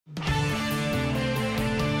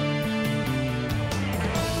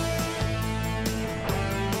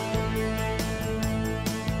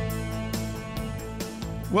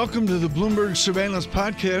Welcome to the Bloomberg Surveillance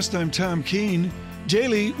Podcast. I'm Tom Keene.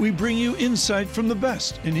 Daily, we bring you insight from the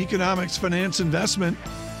best in economics, finance, investment,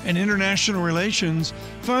 and international relations.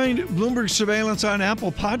 Find Bloomberg Surveillance on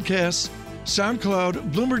Apple Podcasts,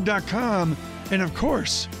 SoundCloud, Bloomberg.com, and of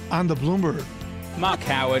course, on the Bloomberg. Mark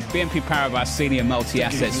Howard, BNP Paribas Senior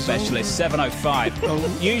Multi-Asset Specialist,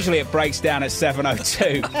 7:05. Usually it breaks down at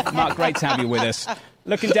 7:02. Mark, great to have you with us.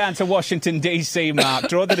 Looking down to Washington, D.C., Mark,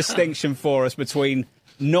 draw the distinction for us between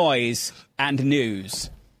noise and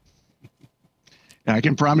news. I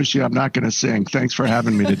can promise you I'm not going to sing. Thanks for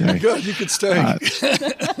having me today. Good, you could stay.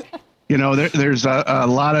 There's a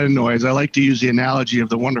lot of noise. I like to use the analogy of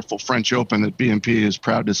the wonderful French Open that BNP is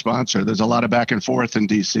proud to sponsor. There's a lot of back and forth in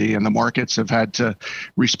D.C., and the markets have had to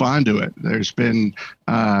respond to it. There's been,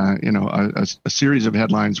 a series of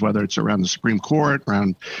headlines, whether it's around the Supreme Court,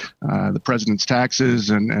 around the president's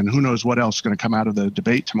taxes, and who knows what else is going to come out of the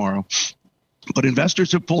debate tomorrow. But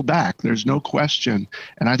investors have pulled back. There's no question.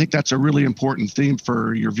 And I think that's a really important theme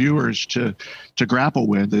for your viewers to grapple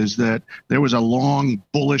with, is that there was a long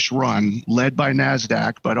bullish run led by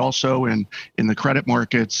NASDAQ, but also in the credit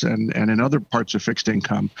markets and in other parts of fixed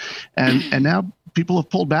income. And now people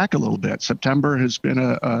have pulled back a little bit. September has been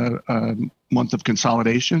a month of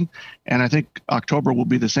consolidation, and I think October will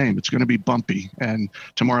be the same. It's going to be bumpy. And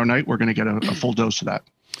tomorrow night, we're going to get a full dose of that.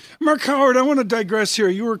 Mark Howard, I want to digress here.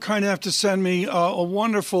 You were kind enough to send me a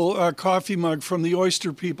wonderful coffee mug from the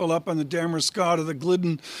oyster people up on the Damariscotta, the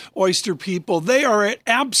Glidden oyster people. They are an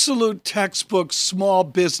absolute textbook small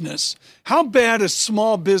business. How bad is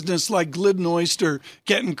small business like Glidden Oyster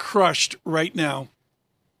getting crushed right now?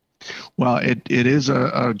 Well, it is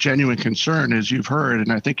a genuine concern, as you've heard,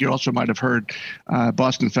 and I think you also might have heard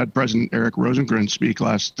Boston Fed President Eric Rosengren speak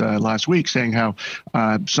last week, saying how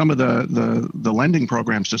some of the lending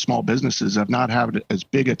programs to small businesses have not had as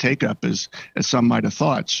big a take up as some might have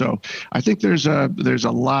thought. So I think there's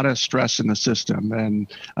a lot of stress in the system,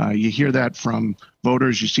 and you hear that from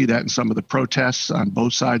voters. You see that in some of the protests on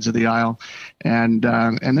both sides of the aisle, and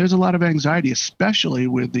there's a lot of anxiety, especially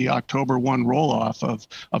with the October 1 roll-off of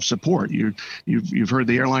support. You've heard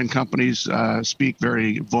the airline companies speak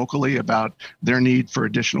very vocally about their need for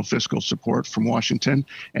additional fiscal support from Washington,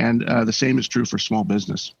 and the same is true for small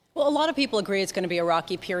business. Well, a lot of people agree it's going to be a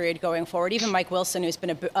rocky period going forward. Even Mike Wilson, who's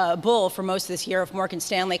been a bull for most of this year of Morgan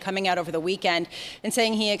Stanley, coming out over the weekend and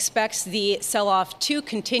saying he expects the sell-off to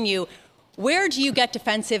continue. Where do you get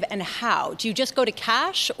defensive and how? Do you just go to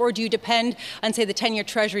cash, or do you depend on, say, the 10-year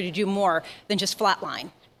Treasury to do more than just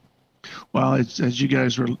flatline? Well, as you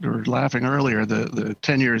guys were laughing earlier, the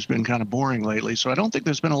 10-year has been kind of boring lately. So I don't think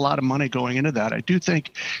there's been a lot of money going into that. I do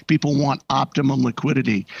think people want optimum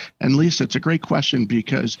liquidity. And Lisa, it's a great question,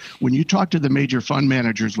 because when you talk to the major fund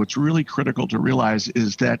managers, what's really critical to realize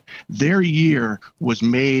is that their year was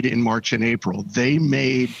made in March and April. They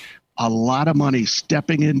made a lot of money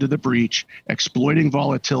stepping into the breach, exploiting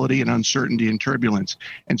volatility and uncertainty and turbulence.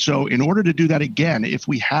 And so in order to do that again, if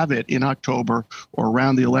we have it in October or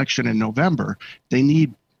around the election in November, they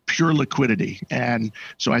need pure liquidity. And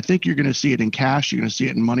so I think you're going to see it in cash, you're going to see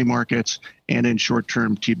it in money markets, and in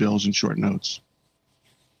short-term T-bills and short notes.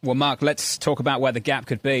 Well, Mark, let's talk about where the gap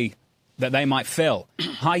could be that they might fill.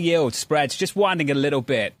 High yield spreads just winding a little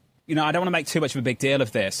bit. I don't want to make too much of a big deal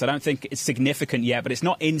of this. I don't think it's significant yet, but it's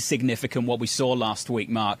not insignificant what we saw last week,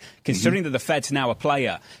 Mark, considering that the Fed's now a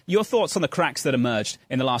player. Your thoughts on the cracks that emerged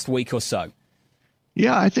in the last week or so?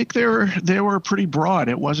 Yeah, I think they were pretty broad.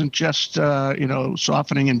 It wasn't just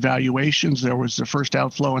softening in valuations. There was the first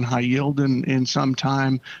outflow in high yield in some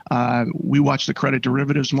time. We watched the credit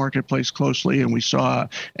derivatives marketplace closely, and we saw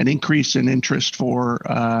an increase in interest for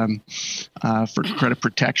credit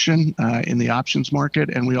protection in the options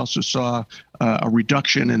market, and we also saw a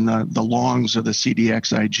reduction in the longs of the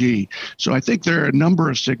CDXIG. So I think there are a number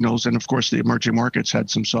of signals, and of course the emerging markets had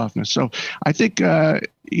some softness. So I think there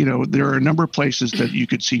are a number of places that you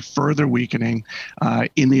could see further weakening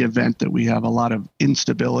in the event that we have a lot of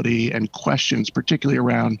instability and questions, particularly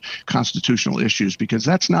around constitutional issues, because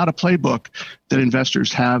that's not a playbook that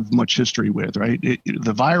investors have much history with, right?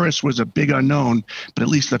 The virus was a big unknown, but at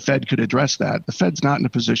least the Fed could address that. The Fed's not in a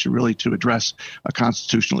position really to address a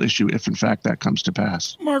constitutional issue if, in fact, that comes to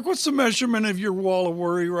pass. Mark, what's the measurement of your wall of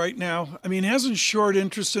worry right now? I mean, hasn't short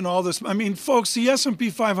interest in all this? I mean, folks, the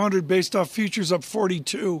S&P 500 based off futures up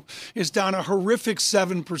 42 is down a horrific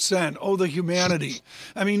 7%. Oh, the humanity.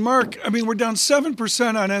 I mean, Mark, we're down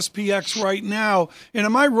 7% on SPX right now. And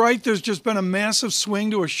am I right? There's just been a massive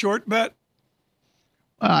swing to a short bet?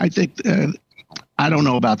 I think I don't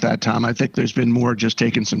know about that, Tom. I think there's been more just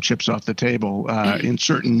taking some chips off the table. In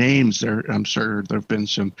certain names, I'm sure there have been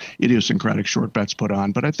some idiosyncratic short bets put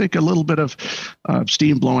on. But I think a little bit of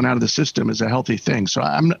steam blowing out of the system is a healthy thing. So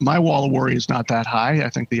my wall of worry is not that high. I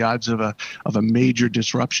think the odds of a major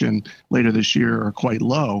disruption later this year are quite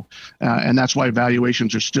low. And that's why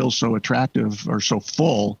valuations are still so attractive or so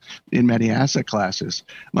full in many asset classes.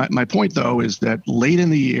 My point, though, is that late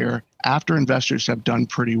in the year, after investors have done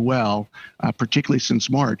pretty well, particularly since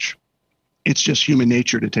March, it's just human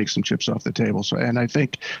nature to take some chips off the table. So, and I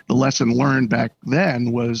think the lesson learned back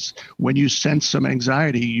then was when you sense some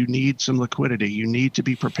anxiety, you need some liquidity. You need to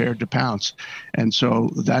be prepared to pounce. And so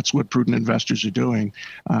that's what prudent investors are doing.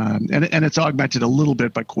 And it's augmented a little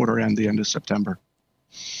bit by quarter end, the end of September.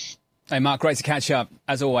 Hey, Mark, great to catch up.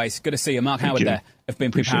 As always, good to see you. Mark Howard there of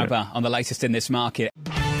BNP Paribas on the latest in this market.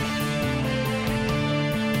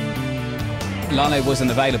 Lale wasn't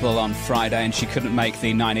available on Friday and she couldn't make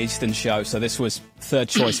the 9 Eastern show, so this was third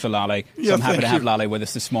choice for Lale. So I'm happy to have Lale with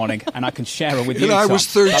us this morning, and I can share her with you, And I was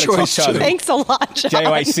third choice too. Thanks a lot, John.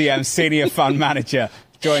 JOHCM Senior Fund Manager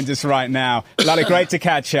joins us right now. Lale, great to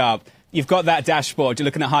catch up. You've got that dashboard. You're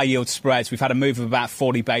looking at high-yield spreads. We've had a move of about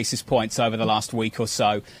 40 basis points over the last week or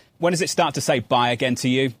so. When does it start to say buy again to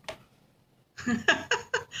you? Well,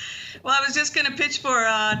 I was just going to pitch for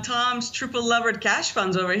Tom's triple levered cash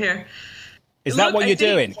funds over here. Is that what you're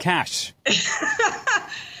doing? Cash?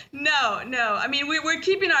 No. I mean, we're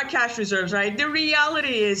keeping our cash reserves, right? The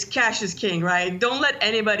reality is cash is king, right? Don't let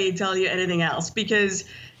anybody tell you anything else, because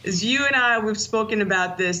as you and I, we've spoken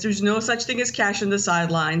about this, there's no such thing as cash on the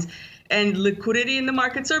sidelines, and liquidity in the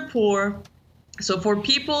markets are poor. So for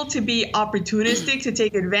people to be opportunistic, to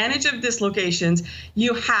take advantage of dislocations,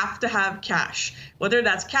 you have to have cash. Whether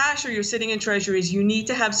that's cash or you're sitting in treasuries, you need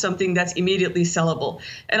to have something that's immediately sellable.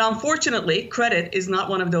 And unfortunately, credit is not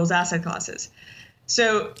one of those asset classes.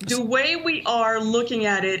 So the way we are looking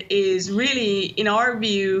at it is really, in our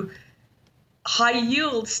view, high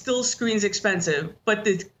yield still screens expensive. But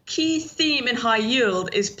the key theme in high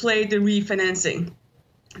yield is play the refinancing.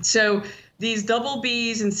 So these double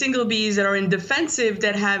Bs and single Bs that are in defensive,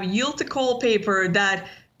 that have yield to call paper that,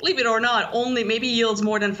 believe it or not, only maybe yields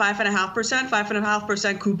more than 5.5%.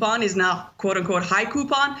 5.5% coupon is now quote unquote high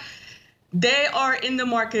coupon. They are in the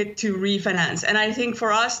market to refinance. And I think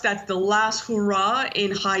for us, that's the last hurrah in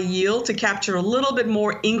high yield to capture a little bit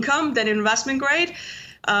more income than investment grade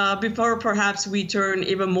before perhaps we turn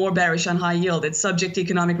even more bearish on high yield. It's subject to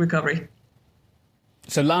economic recovery.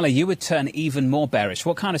 So, Lale, you would turn even more bearish.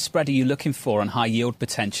 What kind of spread are you looking for on high yield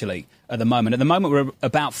potentially at the moment? At the moment, we're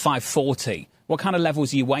about 540. What kind of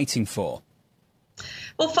levels are you waiting for?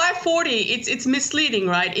 Well, 540, it's misleading,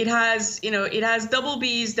 right? It has double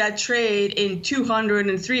Bs that trade in 200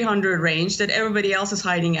 and 300 range that everybody else is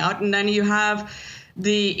hiding out. And then you have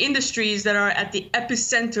the industries that are at the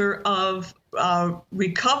epicenter of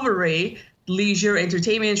recovery, leisure,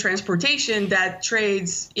 entertainment, and transportation, that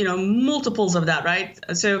trades, multiples of that, right?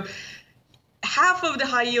 So half of the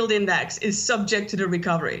high yield index is subject to the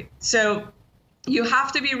recovery. So you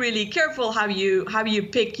have to be really careful how you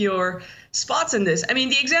pick your spots in this. I mean,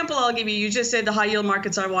 the example I'll give you, you just said the high yield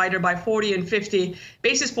markets are wider by 40 and 50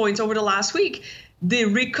 basis points over the last week. The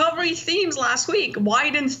recovery themes last week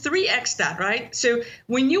widened 3x that, right? So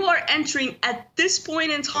when you are entering at this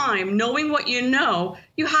point in time, knowing what you know,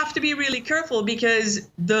 you have to be really careful, because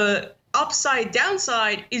the upside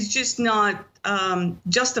downside is just not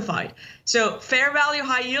justified. So fair value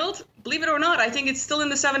high yield, believe it or not, I think it's still in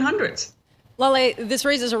the 700s. Lale, this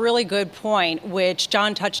raises a really good point, which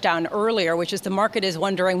John touched on earlier, which is the market is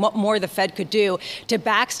wondering what more the Fed could do to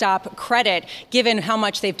backstop credit, given how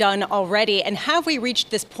much they've done already. And have we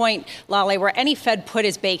reached this point, Lale, where any Fed put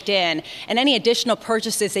is baked in, and any additional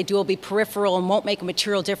purchases they do will be peripheral and won't make a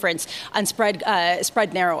material difference on spread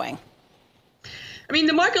narrowing? I mean,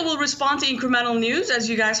 the market will respond to incremental news, as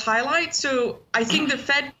you guys highlight. So I think the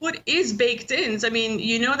Fed put is baked in. I mean,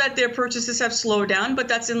 you know that their purchases have slowed down, but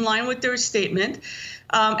that's in line with their statement.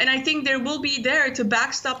 And I think there will be there to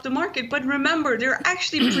backstop the market. But remember, they're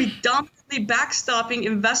actually predominantly backstopping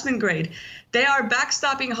investment grade. They are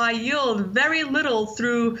backstopping high yield very little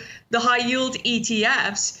through the high yield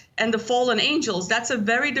ETFs and the fallen angels. That's a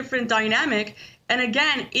very different dynamic. And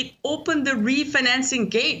again, it opened the refinancing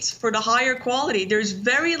gates for the higher quality. There's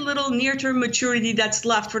very little near-term maturity that's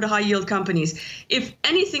left for the high-yield companies. If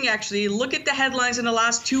anything, actually, look at the headlines in the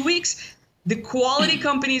last 2 weeks. The quality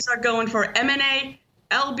companies are going for M&A,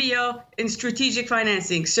 LBO, and strategic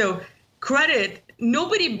financing. So credit,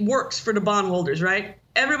 nobody works for the bondholders, right?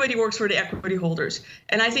 Everybody works for the equity holders.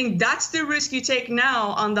 And I think that's the risk you take now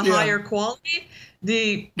on the higher quality.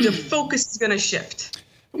 the focus is going to shift.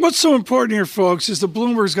 What's so important here, folks, is that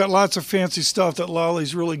Bloomberg's got lots of fancy stuff that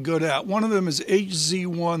Lale's really good at. One of them is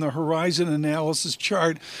HZ1, the Horizon Analysis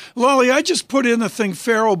Chart. Lale, I just put in the thing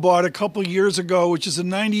Farrell bought a couple years ago, which is a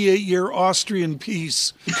 98-year Austrian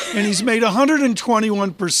piece, and he's made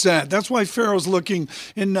 121%. That's why Farrell's looking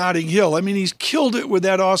in Notting Hill. I mean, he's killed it with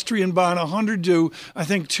that Austrian bond, 100 to, I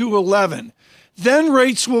think, 211. Then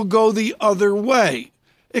rates will go the other way.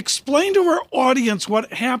 Explain to our audience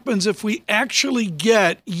what happens if we actually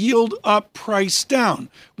get yield up, price down.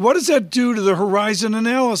 What does that do to the horizon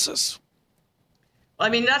analysis? I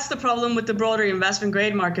mean, that's the problem with the broader investment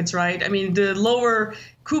grade markets, right? I mean, the lower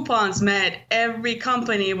coupons meant every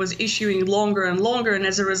company was issuing longer and longer. And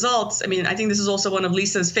as a result, I mean, I think this is also one of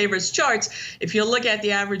Lisa's favorite charts. If you look at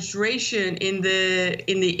the average duration in the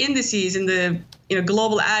indices, in the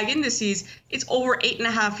global ag indices, it's over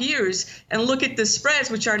 8.5 years. And look at the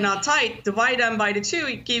spreads, which are not tight, divide them by the 2,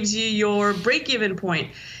 it gives you your break-even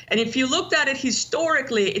point. And if you looked at it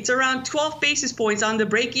historically, it's around 12 basis points on the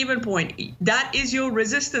break-even point. That is your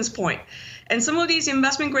resistance point. And some of these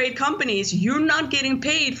investment grade companies, you're not getting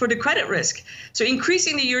paid for the credit risk. So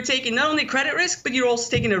increasingly, you're taking not only credit risk, but you're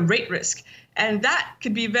also taking a rate risk. And that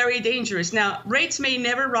could be very dangerous. Now, rates may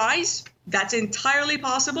never rise. That's entirely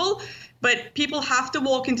possible. But people have to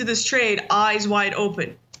walk into this trade eyes wide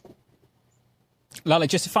open. Lale,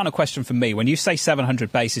 just a final question from me. When you say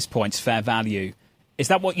 700 basis points fair value, is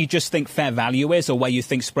that what you just think fair value is, or where you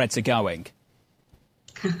think spreads are going?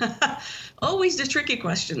 Always the tricky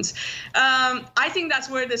questions. I think that's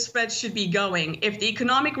where the spread should be going. If the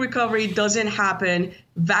economic recovery doesn't happen,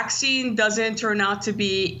 vaccine doesn't turn out to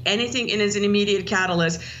be anything in as an immediate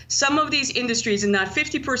catalyst, some of these industries in that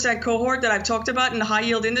 50% cohort that I've talked about in the high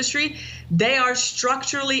yield industry, they are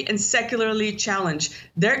structurally and secularly challenged.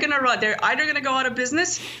 They're either going to go out of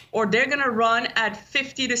business or they're going to run at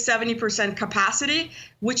 50 to 70% capacity,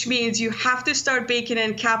 which means you have to start baking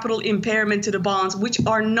in capital impairment to the bonds, which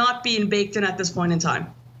are not being baked in at this point in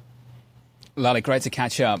time. Lale, great to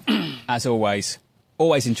catch up, as always.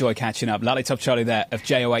 Always enjoy catching up. Lale Topcuoglu there of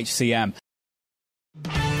JOHCM.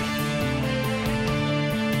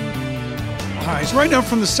 Hi, it's right now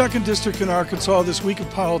from the 2nd District in Arkansas, this week of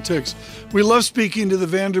politics. We love speaking to the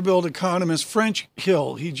Vanderbilt economist, French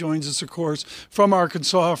Hill. He joins us, of course, from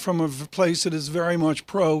Arkansas, from a place that is very much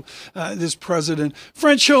pro this president.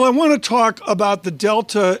 French Hill, I want to talk about the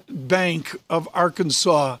Delta Bank of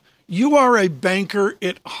Arkansas. You are a banker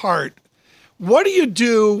at heart. What do you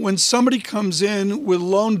do when somebody comes in with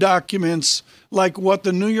loan documents like what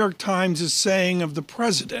the New York Times is saying of the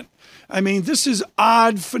president? I mean, this is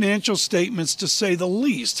odd financial statements, to say the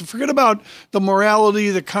least. Forget about the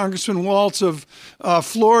morality that Congressman Waltz of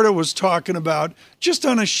Florida was talking about. Just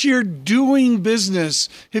on a sheer doing business,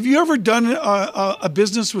 have you ever done a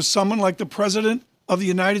business with someone like the president of the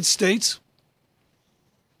United States?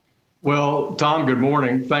 Well, Tom, good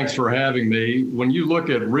morning. Thanks for having me. When you look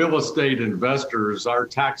at real estate investors, our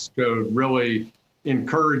tax code really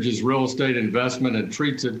encourages real estate investment and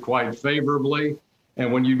treats it quite favorably.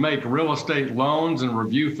 And when you make real estate loans and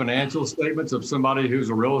review financial statements of somebody who's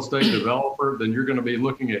a real estate developer, then you're going to be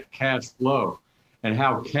looking at cash flow and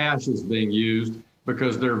how cash is being used,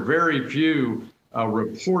 because there are very few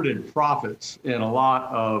reported profits in a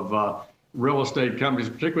lot of real estate companies,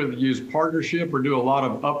 particularly that use partnership or do a lot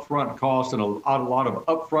of upfront costs and a lot of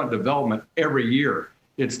upfront development every year.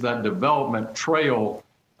 It's that development trail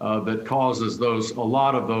that causes a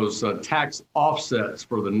lot of those tax offsets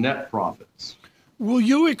for the net profits. Will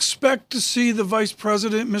you expect to see the Vice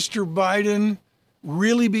President, Mr. Biden,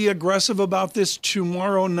 really be aggressive about this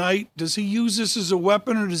tomorrow night? Does he use this as a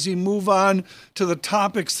weapon, or does he move on to the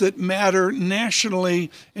topics that matter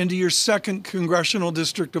nationally into your 2nd congressional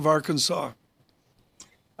district of Arkansas?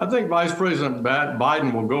 I think Vice President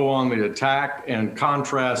Biden will go on the attack and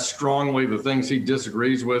contrast strongly the things he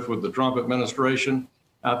disagrees with the Trump administration.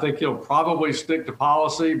 I think he'll probably stick to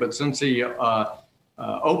policy, but since he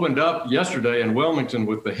opened up yesterday in Wilmington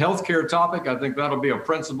with the healthcare topic, I think that'll be a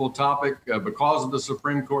principal topic because of the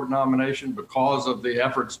Supreme Court nomination, because of the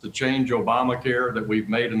efforts to change Obamacare that we've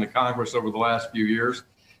made in the Congress over the last few years.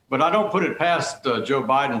 But I don't put it past Joe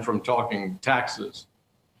Biden from talking taxes.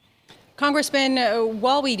 Congressman,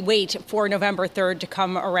 while we wait for November 3rd to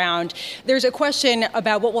come around, there's a question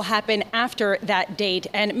about what will happen after that date.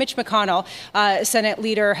 And Mitch McConnell, Senate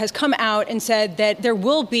leader, has come out and said that there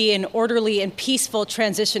will be an orderly and peaceful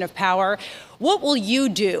transition of power. What will you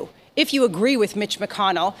do if you agree with Mitch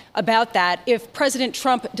McConnell about that, if President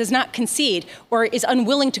Trump does not concede or is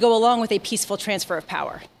unwilling to go along with a peaceful transfer of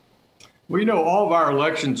power? Well, all of our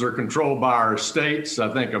elections are controlled by our states. I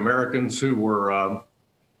think Americans who were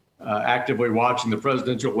actively watching the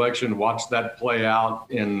presidential election watched that play out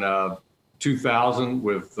in 2000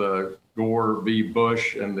 with Gore v.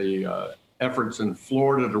 Bush and the efforts in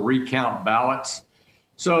Florida to recount ballots.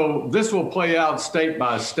 So this will play out state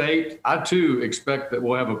by state. I, too, expect that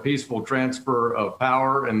we'll have a peaceful transfer of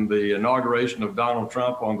power in the inauguration of Donald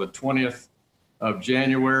Trump on the 20th of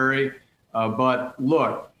January. But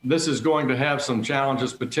look, this is going to have some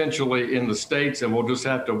challenges potentially in the states, and we'll just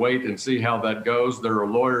have to wait and see how that goes. There are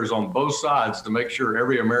lawyers on both sides to make sure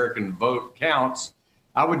every American vote counts.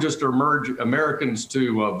 I would just urge Americans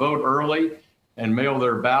to vote early and mail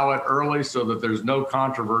their ballot early so that there's no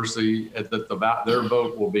controversy that their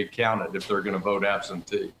vote will be counted if they're going to vote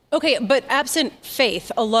absentee. Okay, but absent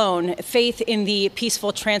faith alone, faith in the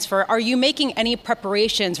peaceful transfer, are you making any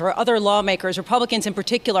preparations, or other lawmakers, Republicans in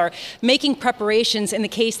particular, making preparations in the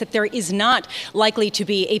case that there is not likely to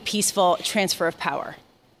be a peaceful transfer of power?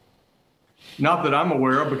 Not that I'm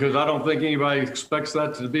aware of, because I don't think anybody expects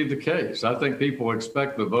that to be the case. I think people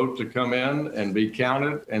expect the vote to come in and be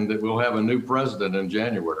counted, and that we'll have a new president in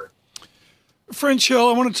January. French Hill,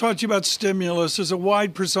 I want to talk to you about stimulus. There's a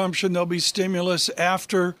wide presumption there'll be stimulus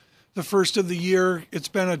after the first of the year. It's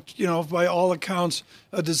been by all accounts,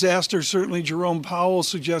 a disaster. Certainly Jerome Powell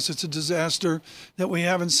suggests it's a disaster that we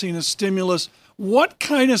haven't seen a stimulus. What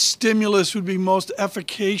kind of stimulus would be most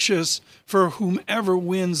efficacious for whomever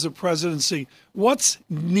wins the presidency? What's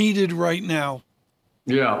needed right now?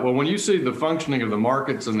 Yeah, well, when you see the functioning of the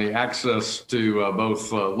markets and the access to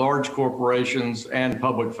both large corporations and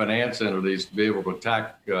public finance entities to be able to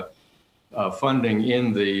attack funding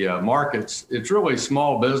in the markets, it's really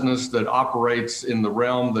small business that operates in the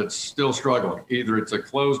realm that's still struggling. Either it's a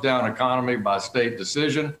closed down economy by state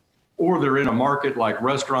decision, or they're in a market like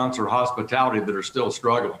restaurants or hospitality that are still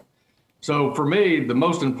struggling. So for me, the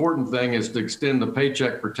most important thing is to extend the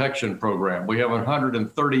Paycheck Protection Program. We have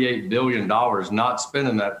 $138 billion not spent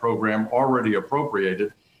in that program already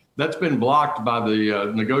appropriated. That's been blocked by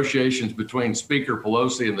the negotiations between Speaker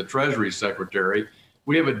Pelosi and the Treasury Secretary.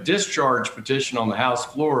 We have a discharge petition on the House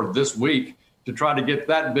floor this week to try to get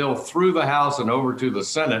that bill through the House and over to the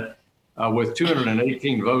Senate with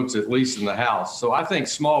 218 votes, at least in the House. So I think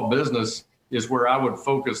small business is where I would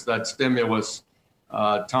focus that stimulus,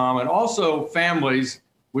 Tom. And also families,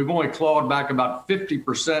 we've only clawed back about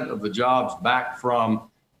 50% of the jobs back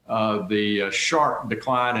from the sharp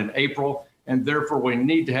decline in April. And therefore, we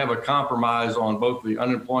need to have a compromise on both the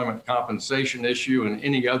unemployment compensation issue and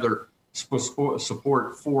any other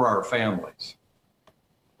support for our families.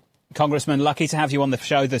 Congressman, lucky to have you on the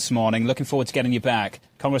show this morning. Looking forward to getting you back.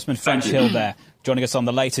 Congressman French Hill there, joining us on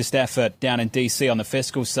the latest effort down in D.C. on the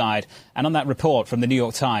fiscal side and on that report from the New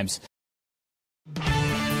York Times.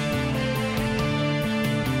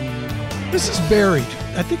 This is buried.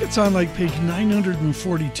 I think it's on like page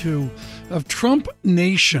 942 of Trump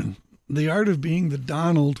Nation, the art of being the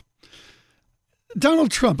Donald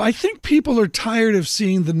Trump. I think people are tired of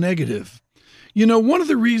seeing the negative. One of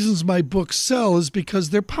the reasons my books sell is because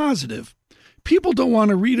they're positive. People don't want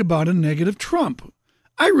to read about a negative Trump.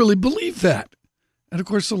 I really believe that. And, of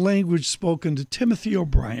course, the language spoken to Timothy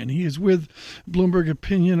O'Brien. He is with Bloomberg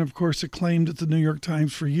Opinion, of course, acclaimed at the New York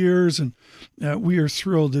Times for years. And we are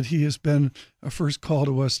thrilled that he has been a first call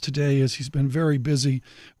to us today, as he's been very busy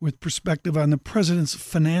with perspective on the president's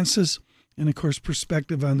finances and, of course,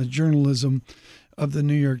 perspective on the journalism of the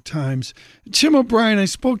New York Times. Tim O'Brien, I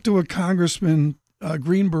spoke to a congressman,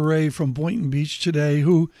 Green Beret from Boynton Beach today,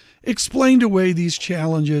 who explained away these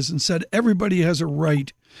challenges and said everybody has a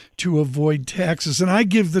right to avoid taxes. And I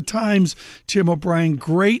give the Times, Tim O'Brien,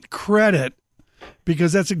 great credit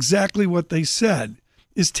because that's exactly what they said.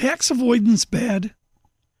 Is tax avoidance bad?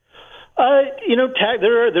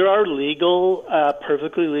 There are legal,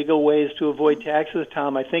 perfectly legal ways to avoid taxes,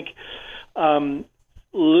 Tom. I think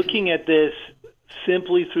looking at this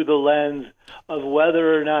simply through the lens of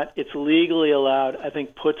whether or not it's legally allowed, I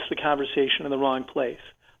think puts the conversation in the wrong place.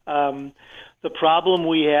 The problem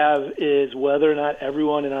we have is whether or not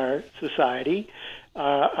everyone in our society,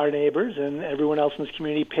 our neighbors and everyone else in this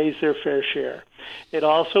community pays their fair share. It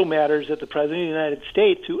also matters that the President of the United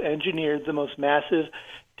States, who engineered the most massive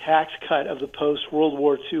tax cut of the post-World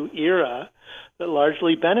War II era that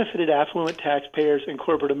largely benefited affluent taxpayers in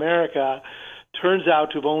corporate America, turns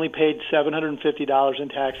out to have only paid $750 in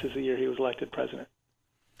taxes the year he was elected president.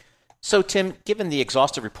 So, Tim, given the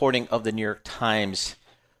exhaustive reporting of the New York Times,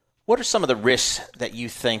 what are some of the risks that you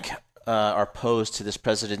think are posed to this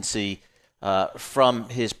presidency from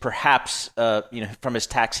his from his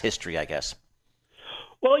tax history, I guess?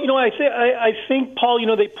 Well, I think, Paul,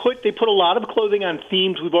 they put a lot of clothing on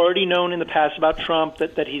themes we've already known in the past about Trump,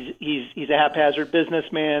 that he's a haphazard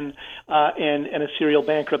businessman and a serial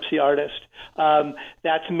bankruptcy artist.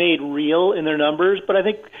 That's made real in their numbers, but I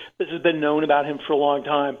think this has been known about him for a long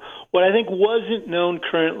time. What I think wasn't known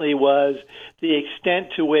currently was the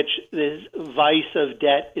extent to which this vice of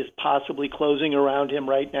debt is possibly closing around him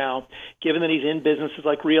right now, given that he's in businesses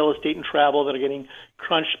like real estate and travel that are getting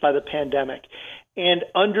crunched by the pandemic. And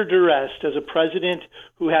under duress, as a president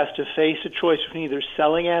who has to face a choice between either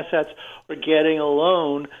selling assets or getting a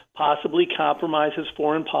loan, possibly compromise his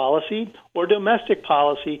foreign policy or domestic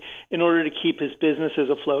policy in order to keep his businesses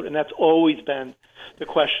afloat. And that's always been the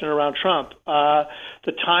question around Trump.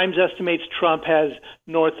 The Times estimates Trump has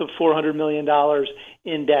north of $400 million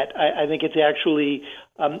in debt. I think it's actually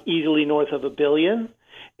easily north of $1 billion.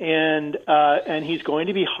 And he's going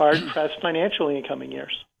to be hard-pressed financially in coming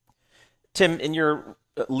years. Tim, in your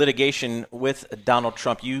litigation with Donald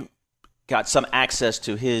Trump, you got some access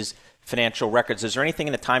to his financial records. Is there anything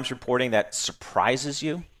in the Times reporting that surprises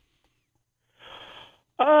you?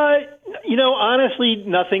 Honestly,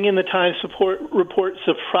 nothing in the Times report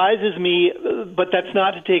surprises me, but that's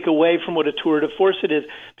not to take away from what a tour de force it is,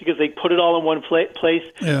 because they put it all in one place.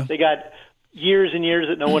 Yeah. They got years and years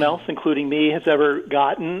that no one else, including me, has ever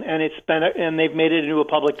gotten, and they've made it into a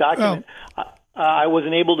public document. Oh. I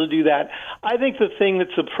wasn't able to do that. I think the thing that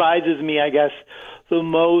surprises me, I guess, the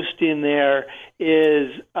most in there is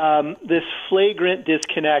this flagrant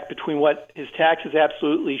disconnect between what his taxes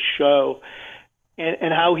absolutely show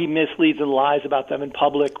and how he misleads and lies about them in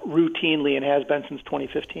public routinely and has been since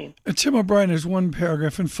 2015. Tim O'Brien, there's one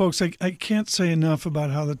paragraph, and folks, I can't say enough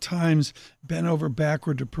about how the Times bent over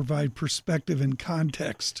backward to provide perspective and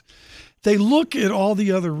context. They look at all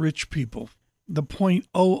the other rich people, the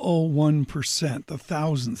 0.001%, the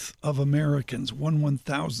thousandth of Americans,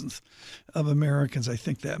 1/1000th of Americans, I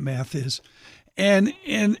think that math is. And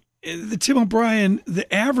the Tim O'Brien,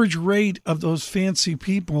 the average rate of those fancy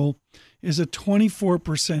people is a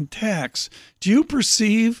 24% tax. Do you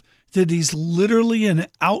perceive that he's literally an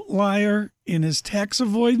outlier in his tax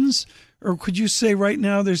avoidance? Or could you say right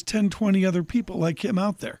now there's 10, 20 other people like him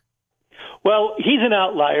out there? Well, he's an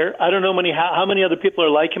outlier. I don't know how many other people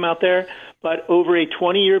are like him out there, but over a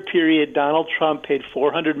 20-year period, Donald Trump paid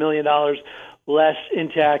 $400 million less in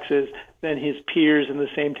taxes than his peers in the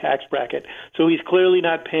same tax bracket. So he's clearly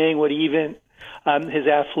not paying what even his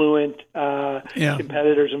affluent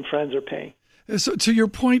competitors and friends are paying. So to your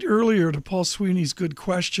point earlier, to Paul Sweeney's good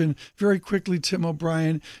question, very quickly, Tim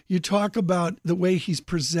O'Brien, you talk about the way he's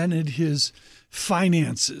presented his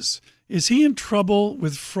finances. Is he in trouble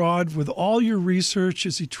with fraud with all your research?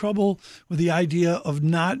 Is he trouble with the idea of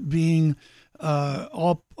not being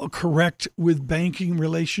all correct with banking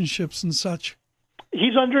relationships and such?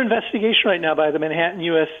 He's under investigation right now by the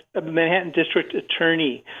Manhattan District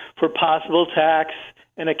Attorney for possible tax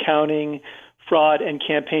and accounting fraud and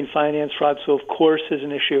campaign finance fraud. So, of course, there's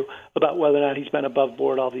an issue about whether or not he's been above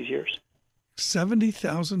board all these years.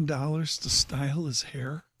 $70,000 to style his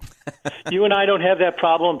hair? You and I don't have that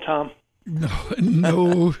problem, Tom.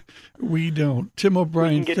 No, we don't. Tim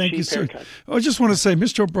O'Brien, thank you, sir. I just want to say,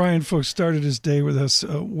 Mr. O'Brien, folks, started his day with us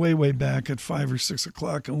way back at 5 or 6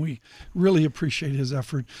 o'clock, and we really appreciate his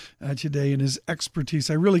effort today and his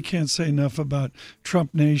expertise. I really can't say enough about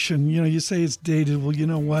Trump Nation. You know, you say it's dated. Well, you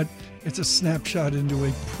know what? It's a snapshot into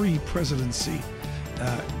a pre-presidency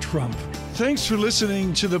Trump. Thanks for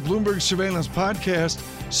listening to the Bloomberg Surveillance Podcast.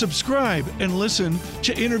 Subscribe and listen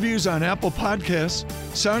to interviews on Apple Podcasts,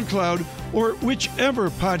 SoundCloud, or whichever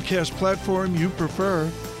podcast platform you prefer.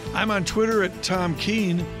 I'm on Twitter at Tom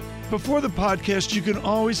Keene. Before the podcast, you can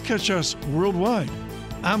always catch us worldwide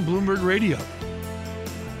on Bloomberg Radio.